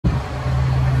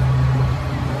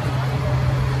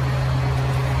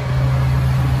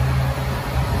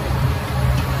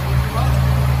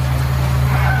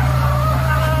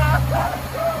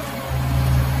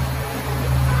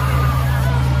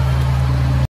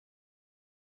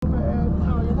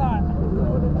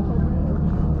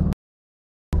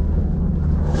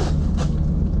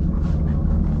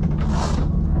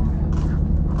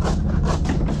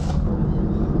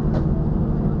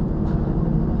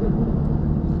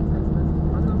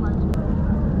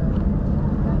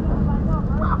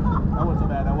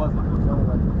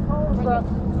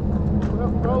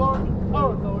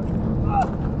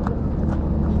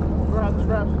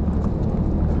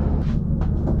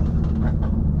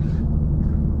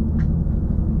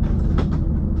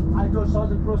30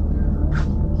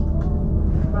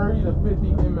 to 50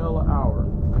 ml an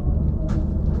hour.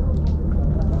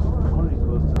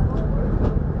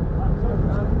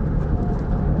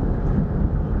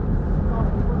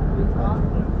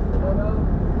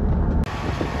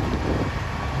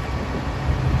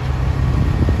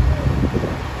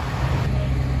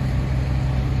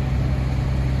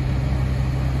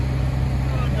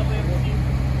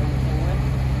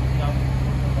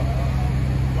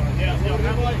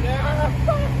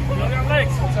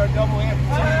 That's our double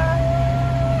amputee.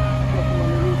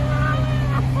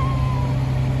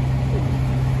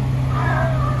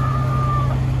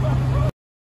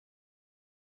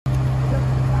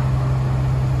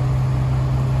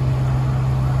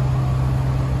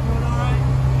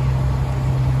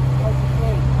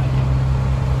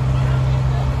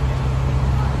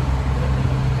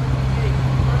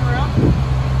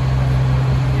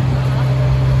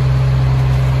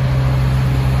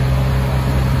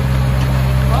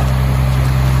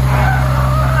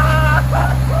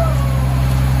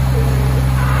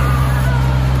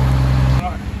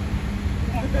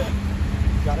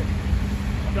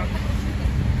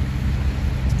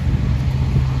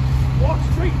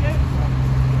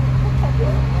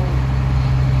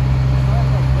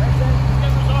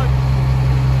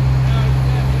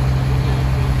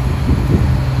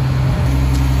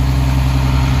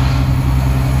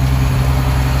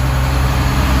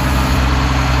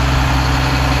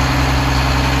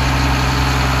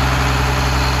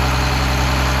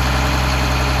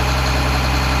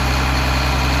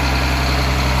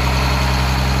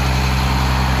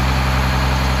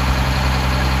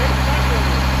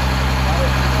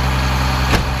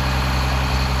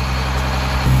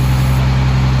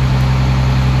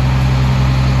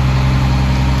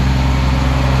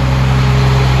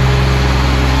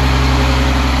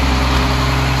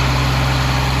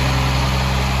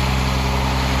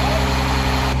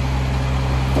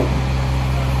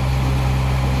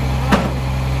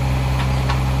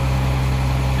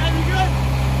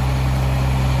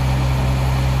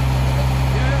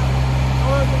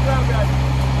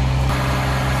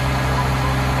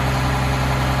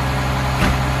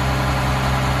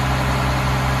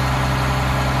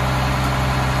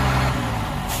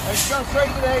 Go straight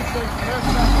to the aid station. There's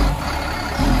nothing.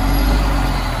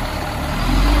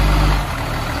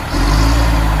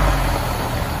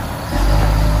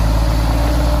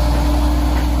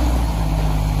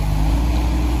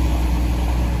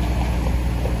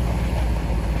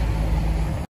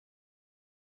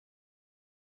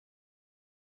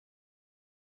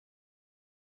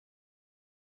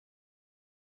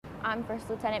 I'm First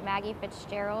Lieutenant Maggie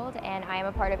Fitzgerald, and I am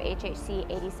a part of HHC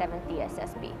 87th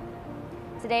DSSB.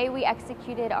 Today we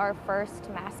executed our first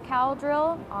mass cal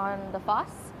drill on the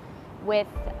FOSS with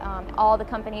all the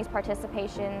company's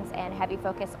participations and heavy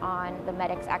focus on the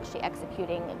medics actually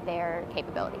executing their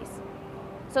capabilities.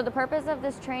 So the purpose of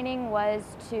this training was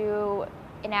to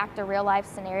enact a real-life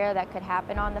scenario that could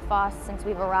happen on the FOSS. Since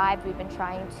we've arrived, we've been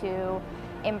trying to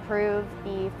improve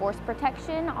the force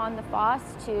protection on the FOSS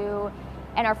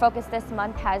and our focus this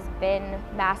month has been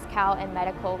mass cal and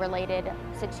medical related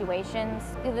situations.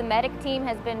 The medic team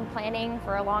has been planning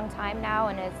for a long time now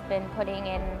and has been putting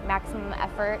in maximum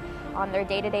effort on their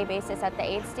day-to-day basis at the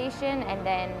aid station and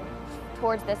then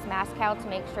towards this mass cal to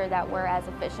make sure that we're as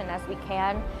efficient as we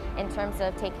can in terms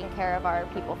of taking care of our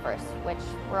people first, which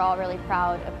we're all really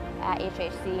proud of at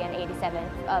HHC and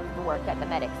 87th of the work that the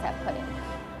medics have put in.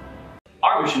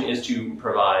 Our mission is to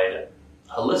provide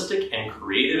holistic and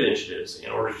creative initiatives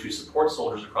in order to support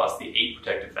soldiers across the 8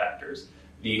 protective factors.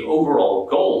 The overall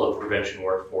goal of Prevention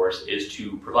Workforce is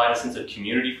to provide a sense of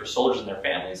community for soldiers and their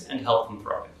families and help them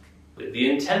thrive.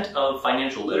 The intent of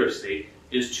financial literacy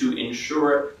is to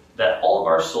ensure that all of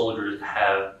our soldiers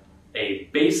have a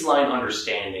baseline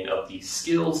understanding of the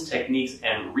skills, techniques,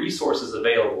 and resources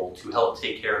available to help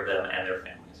take care of them and their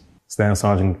families. Staff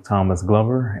Sergeant Thomas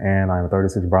Glover, and I'm a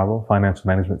 36 Bravo Financial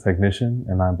Management Technician,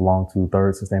 and I belong to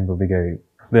 3rd Sustainment Brigade.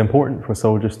 The important for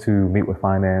soldiers to meet with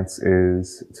finance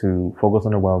is to focus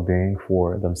on their well-being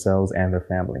for themselves and their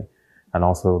family, and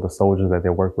also the soldiers that they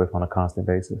work with on a constant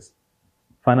basis.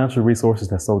 Financial resources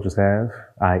that soldiers have,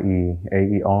 i.e.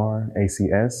 AER,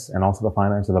 ACS, and also the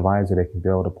financial advisor they can be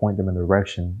able to point them in the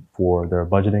direction for their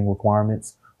budgeting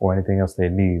requirements or anything else they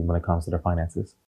need when it comes to their finances.